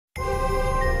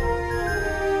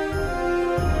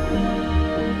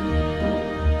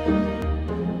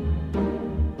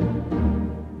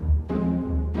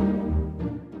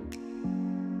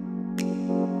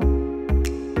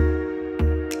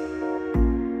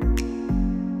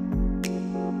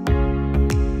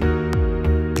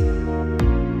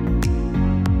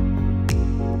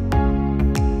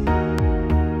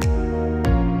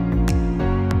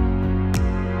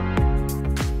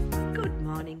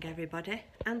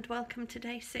and welcome to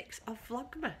day 6 of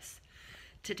Vlogmas.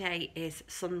 Today is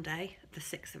Sunday, the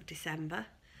 6th of December,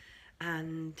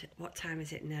 and what time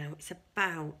is it now? It's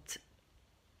about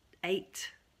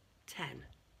 8:10,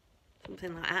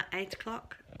 something like that, 8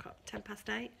 o'clock, 10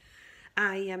 past 8.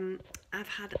 I've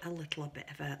had a little bit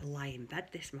of a lie in bed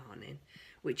this morning,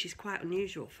 which is quite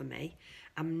unusual for me.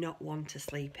 I'm not one to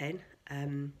sleep in.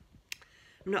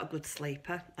 I'm not a good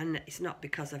sleeper, and it's not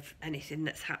because of anything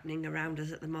that's happening around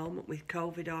us at the moment with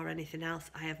COVID or anything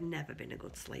else. I have never been a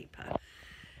good sleeper.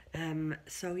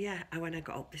 So yeah, when I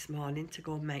got up this morning to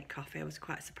go and make coffee, I was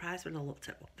quite surprised when I looked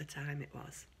at what the time it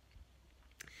was.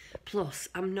 Plus,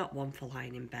 I'm not one for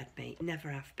lying in bed, mate.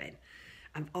 Never have been.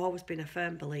 I've always been a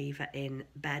firm believer in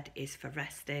bed is for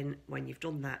resting. When you've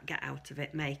done that, get out of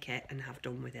it, make it, and have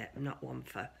done with it. I'm not one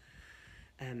for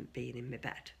being in my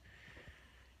bed.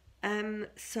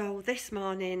 So this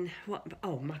morning,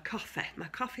 my coffee. My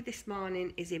coffee this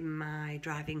morning is in my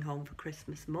driving home for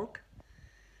Christmas mug.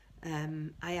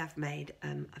 I have made,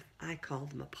 I call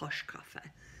them a posh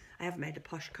coffee. I have made a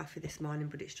posh coffee this morning,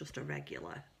 but it's just a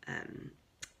regular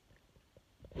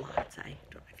latte. I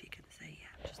don't know if you can see,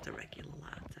 yeah, just a regular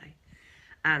latte.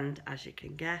 And as you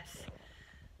can guess,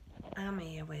 I'm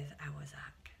here with our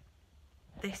Zach.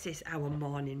 This is our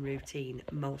morning routine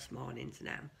most mornings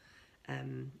now.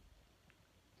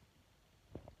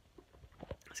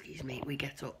 Excuse me, we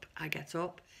get up, I get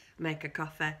up, make a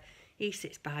coffee, he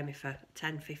sits by me for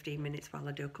 10-15 minutes while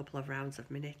I do a couple of rounds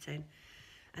of my knitting,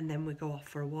 and then we go off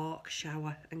for a walk,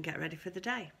 shower and get ready for the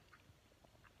day.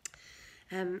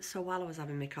 So while I was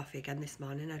having my coffee again this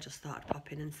morning, I just thought I'd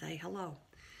pop in and say hello.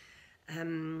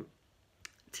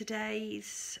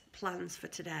 Today's plans for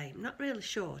today, I'm not really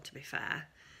sure, to be fair.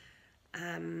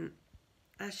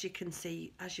 As you can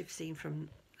see, as you've seen from,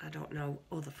 I don't know,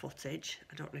 other footage,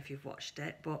 I don't know if you've watched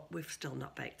it, but we've still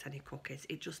not baked any cookies.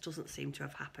 It just doesn't seem to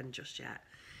have happened just yet.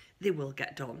 They will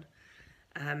get done.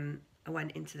 I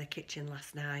went into the kitchen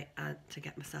last night to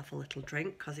get myself a little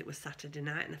drink because it was Saturday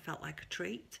night and I felt like a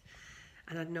treat.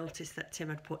 And I'd noticed that Tim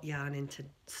had put yarn into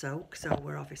soak, so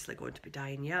we're obviously going to be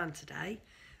dyeing yarn today,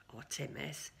 or Tim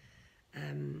is.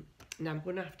 Now I'm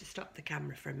going to have to stop the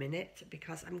camera for a minute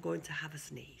because I'm going to have a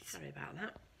sneeze. Sorry about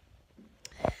that.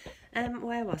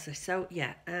 Where was I? So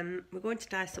yeah, we're going to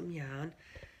dye some yarn.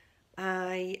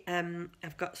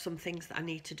 I've got some things that I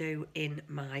need to do in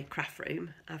my craft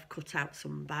room. I've cut out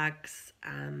some bags,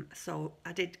 so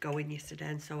I did go in yesterday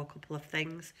and sew a couple of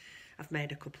things. I've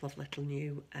made a couple of little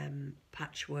new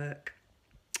patchwork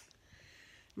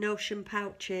notion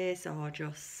pouches, or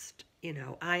just, you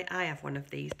know, I have one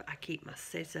of these, but I keep my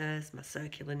scissors, my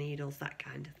circular needles, that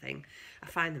kind of thing. I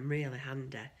find them really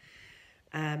handy.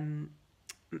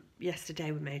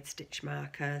 Yesterday we made stitch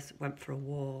markers, went for a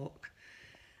walk,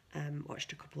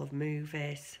 watched a couple of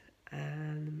movies,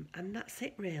 and that's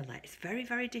it really. It's very,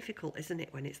 very difficult, isn't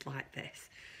it, when it's like this,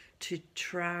 to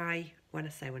try, when I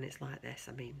say when it's like this,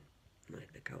 I mean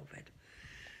like the COVID,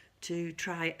 to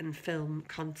try and film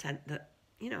content that,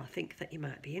 you know, I think that you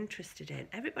might be interested in.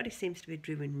 Everybody seems to be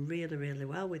doing really, really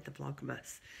well with the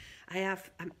Vlogmas. I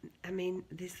mean,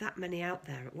 there's that many out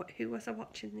there. Who was I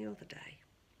watching the other day?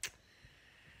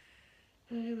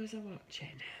 Who was I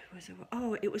watching?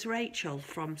 Oh, it was Rachel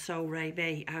from So Ray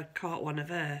Me. I caught one of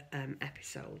her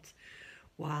episodes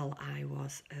while I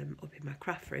was up in my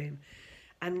craft room.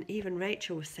 And even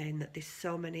Rachel was saying that there's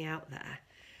so many out there.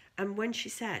 And when she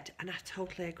said, and I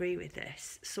totally agree with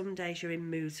this, some days you're in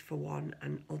moods for one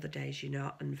and other days you're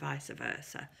not, and vice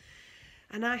versa.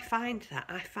 And I find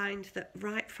that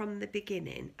right from the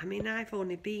beginning, I mean, I've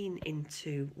only been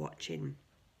into watching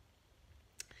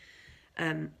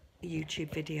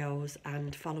YouTube videos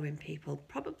and following people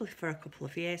probably for a couple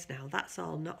of years now. That's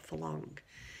all, not for long.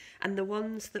 And the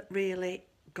ones that really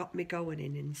got me going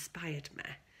and inspired me,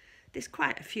 there's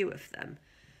quite a few of them.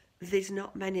 There's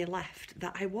not many left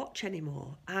that I watch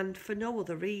anymore, and for no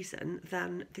other reason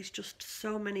than there's just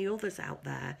so many others out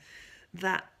there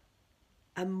that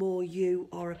are more you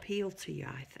or appeal to you,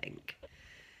 I think.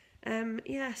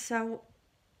 Yeah, so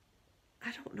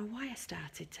I don't know why I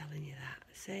started telling you that.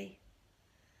 See,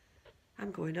 I'm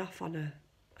going off on a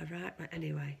right,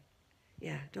 anyway.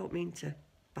 Yeah, don't mean to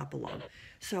babble on.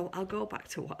 So I'll go back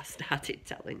to what I started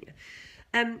telling you.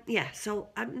 Yeah, so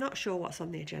I'm not sure what's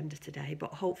on the agenda today,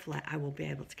 but hopefully I will be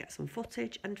able to get some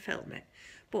footage and film it.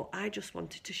 But I just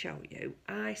wanted to show you,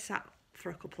 I sat for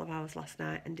a couple of hours last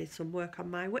night and did some work on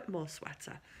my Whitmore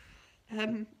sweater.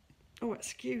 Oh,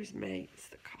 excuse me, it's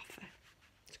the coffee.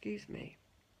 Excuse me.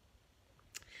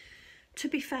 To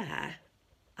be fair,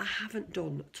 I haven't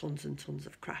done tons and tons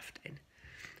of crafting.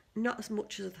 Not as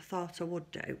much as I thought I would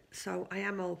do, so I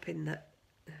am hoping that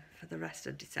for the rest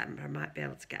of December. I might be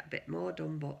able to get a bit more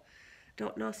done, but I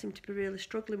don't know, I seem to be really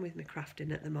struggling with my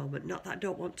crafting at the moment. Not that I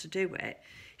don't want to do it,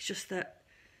 it's just that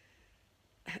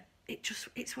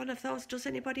it's one of those, does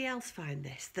anybody else find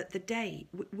this? That the day,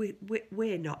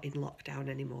 we're not in lockdown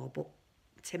anymore, but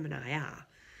Tim and I are,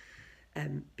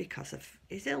 because of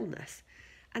his illness.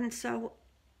 And so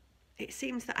it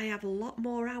seems that I have a lot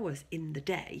more hours in the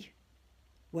day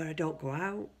where I don't go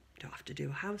out, don't have to do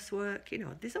housework. You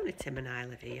know, there's only Tim and I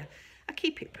live here. I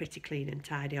keep it pretty clean and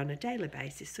tidy on a daily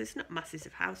basis, so it's not masses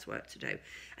of housework to do.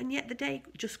 And yet the day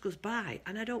just goes by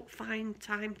and I don't find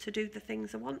time to do the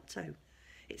things I want to.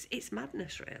 It's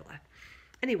madness, really.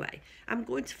 Anyway, I'm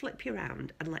going to flip you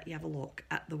around and let you have a look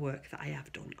at the work that I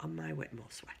have done on my Whitmore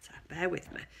sweater. Bear with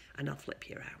me and I'll flip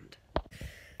you around.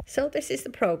 So this is the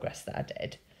progress that I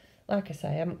did. Like I say,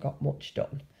 I haven't got much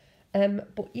done.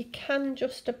 But you can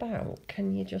just about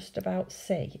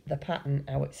see the pattern,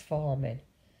 how it's forming.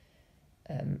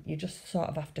 You just sort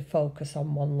of have to focus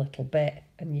on one little bit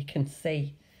and you can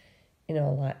see, you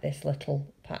know, like this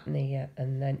little pattern here,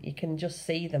 and then you can just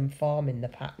see them forming the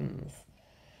patterns.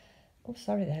 Oh,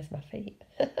 sorry, there's my feet.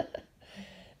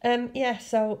 Yeah,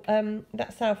 so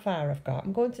that's how far I've got.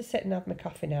 I'm going to sit and have my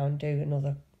coffee now and do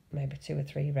another maybe 2 or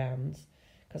 3 rounds,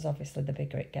 because obviously the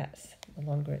bigger it gets, the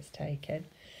longer it's taken.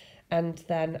 And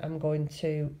then I'm going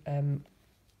to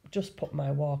just put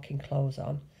my walking clothes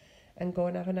on and go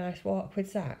and have a nice walk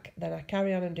with Zach. Then I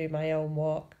carry on and do my own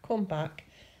walk, come back,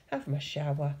 have my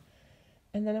shower,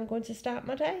 and then I'm going to start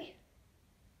my day.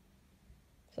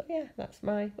 So yeah, that's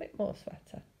my Whitmore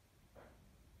sweater.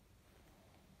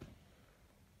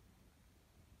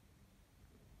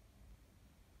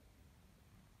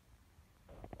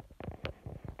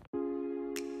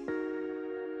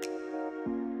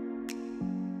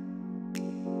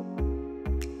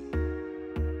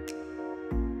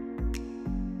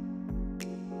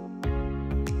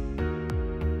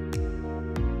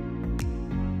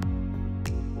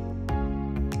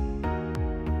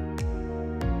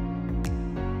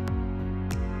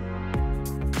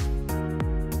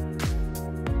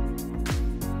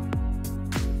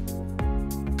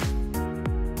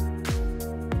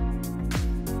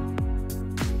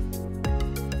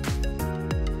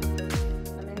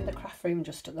 Room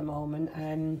just at the moment,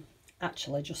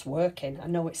 actually just working. I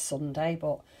know it's Sunday,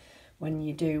 but when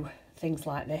you do things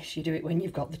like this, you do it when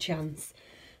you've got the chance.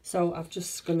 So I'm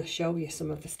just going to show you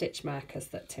some of the stitch markers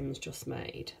that Tim's just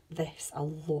made. This, I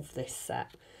love this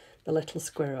set, the little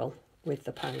squirrel with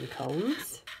the pine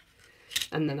cones,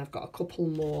 and then I've got a couple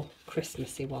more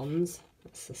Christmassy ones.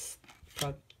 That's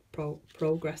a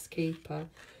progress keeper.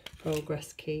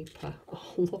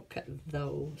 Oh, look at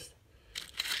those.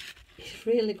 He's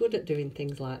really good at doing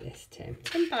things like this, Tim.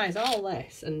 Tim buys all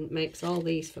this and makes all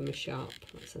these for my shop.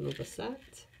 That's another set.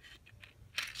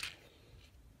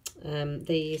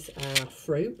 These are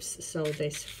fruits. So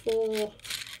there's 4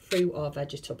 fruit or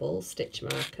vegetable stitch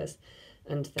markers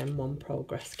and then 1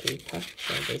 progress keeper.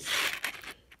 So there's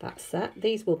that set.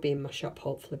 These will be in my shop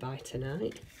hopefully by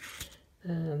tonight.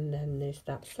 And then there's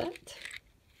that set.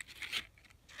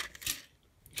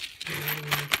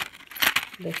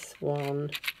 This one.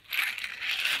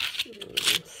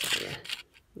 So yeah,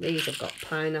 these have got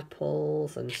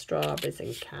pineapples and strawberries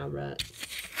and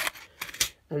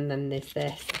carrots, and then there's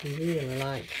this. I really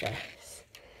like this.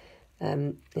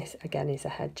 This again is a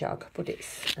hedgehog, but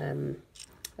it's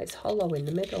hollow in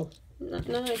the middle. Isn't that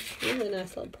nice? Really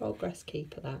nice little progress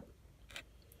keeper, that.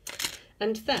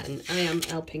 And then I am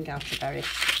helping out a very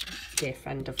dear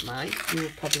friend of mine. You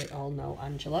will probably all know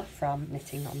Angela from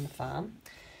Knitting on the Farm.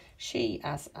 She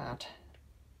has had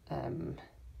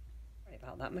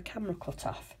about that, my camera cut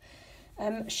off.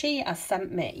 She has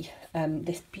sent me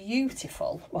this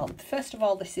beautiful, well, first of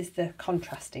all, this is the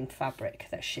contrasting fabric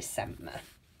that she sent me,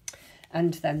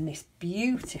 and then this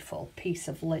beautiful piece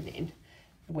of linen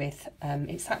with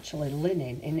it's actually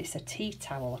linen and it's a tea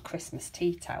towel, a Christmas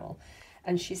tea towel,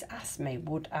 and she's asked me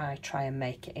would I try and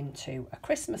make it into a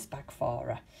Christmas bag for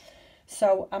her.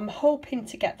 So I'm hoping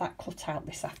to get that cut out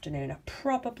this afternoon. I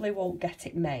probably won't get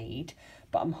it made,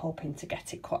 but I'm hoping to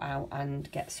get it cut out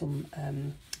and get some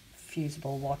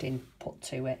fusible wadding put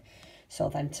to it. So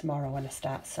then tomorrow when I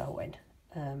start sewing,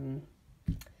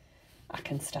 I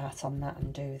can start on that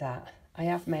and do that. I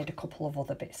have made a couple of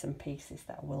other bits and pieces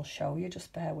that I will show you,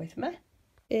 just bear with me.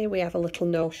 Here we have a little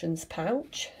notions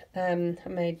pouch. I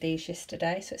made these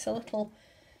yesterday, so it's a little,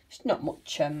 it's not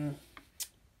much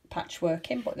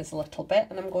patchworking, but there's a little bit,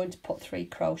 and I'm going to put 3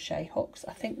 crochet hooks.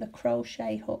 I think the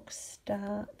crochet hooks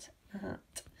start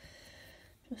at,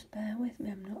 just bear with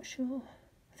me, I'm not sure,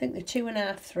 I think they're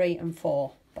 2.5, 3 and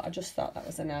 4, but I just thought that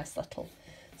was a nice little,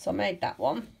 so I made that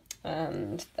one.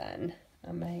 And then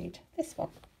I made this one.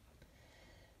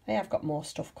 I have got more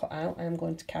stuff cut out. I am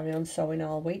going to carry on sewing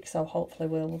all week, so hopefully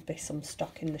there will be some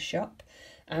stock in the shop.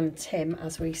 And Tim,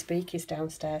 as we speak, is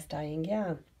downstairs dyeing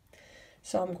yarn.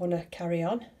 So I'm going to carry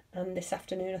on, and this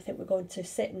afternoon I think we're going to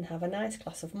sit and have a nice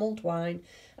glass of mulled wine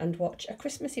and watch a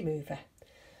Christmassy movie.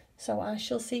 So I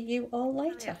shall see you all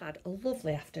later. I've had a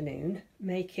lovely afternoon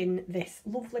making this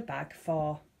lovely bag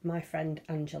for my friend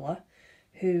Angela,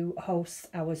 who hosts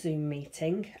our Zoom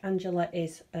meeting. Angela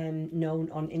is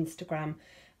known on Instagram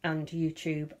and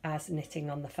YouTube as Knitting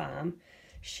on the Farm.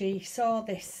 She saw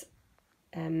this,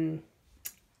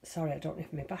 sorry, I don't know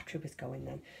if my battery was going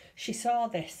then. She saw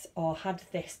this, or had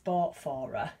this bought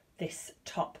for her, this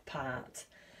top part,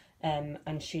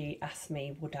 and she asked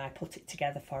me would I put it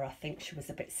together for her. I think she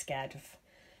was a bit scared of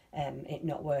it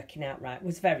not working out right. It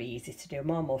was very easy to do.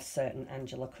 I'm almost certain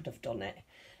Angela could have done it.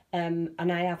 And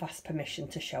I have asked permission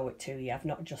to show it to you. I've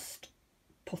not just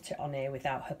put it on here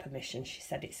without her permission. She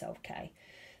said it's okay.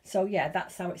 So yeah,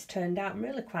 that's how it's turned out. I'm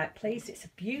really quite pleased. It's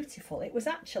beautiful. It was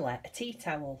actually a tea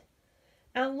towel.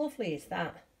 How lovely is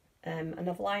that? And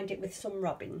I've lined it with some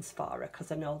robins for her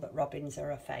because I know that robins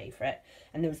are her favourite.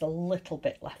 And there was a little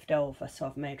bit left over, so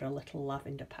I've made her a little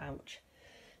lavender pouch.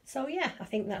 So yeah, I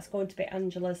think that's going to be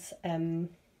Angela's. I'm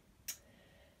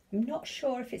not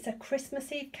sure if it's a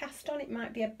Christmas Eve cast on. It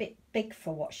might be a bit big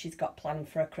for what she's got planned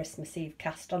for a Christmas Eve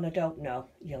cast on. I don't know.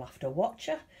 You'll have to watch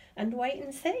her and wait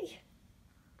and see.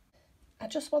 I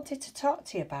just wanted to talk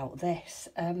to you about this.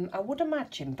 I would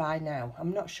imagine by now,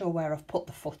 I'm not sure where I've put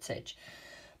the footage,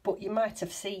 but you might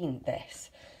have seen this.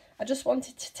 I just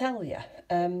wanted to tell you,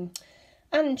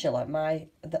 Angela,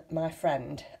 my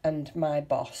friend and my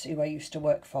boss, who I used to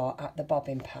work for at the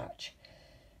bobbin patch,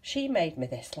 she made me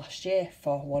this last year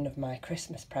for one of my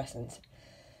Christmas presents.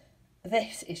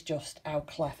 This is just how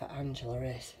clever Angela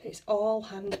is. It's all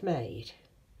handmade.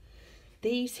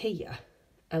 These here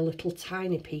are little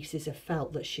tiny pieces of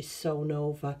felt that she's sewn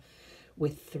over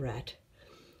with thread.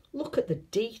 Look at the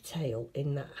detail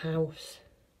in that house.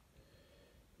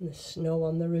 And the snow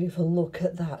on the roof, and look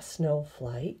at that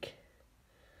snowflake.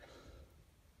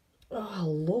 Oh, I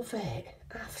love it.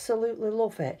 Absolutely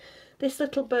love it. This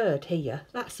little bird here,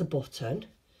 that's a button.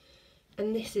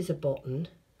 And this is a button.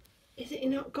 Is it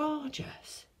not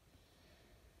gorgeous?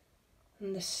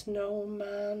 And the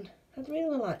snowman. I'd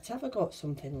really like to have a go at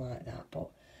something like that, but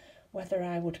whether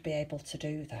I would be able to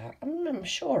do that, I'm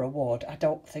sure I would. I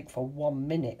don't think for 1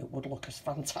 minute it would look as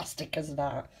fantastic as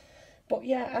that. But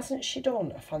yeah, hasn't she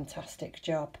done a fantastic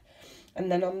job?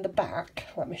 And then on the back,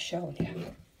 let me show you.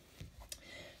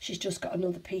 She's just got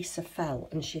another piece of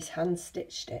felt and she's hand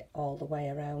stitched it all the way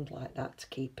around like that to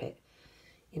keep it,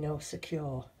 you know,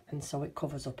 secure. And so it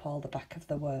covers up all the back of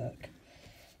the work.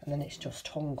 And then it's just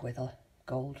hung with a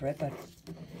gold ribbon.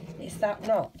 Is that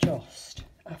not just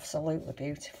absolutely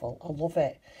beautiful? I love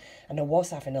it. And I was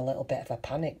having a little bit of a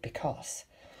panic because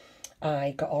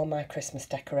I got all my Christmas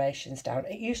decorations down.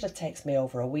 It usually takes me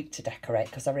over a week to decorate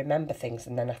because I remember things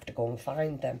and then have to go and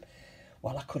find them.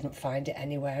 Well, I couldn't find it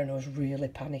anywhere and I was really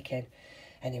panicking.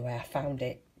 Anyway, I found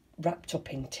it wrapped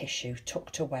up in tissue,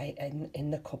 tucked away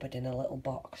in the cupboard in a little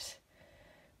box.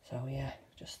 So yeah,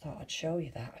 just thought I'd show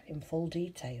you that in full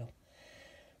detail.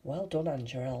 Well done,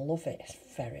 Angela. I love it. It's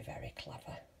very, very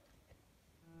clever.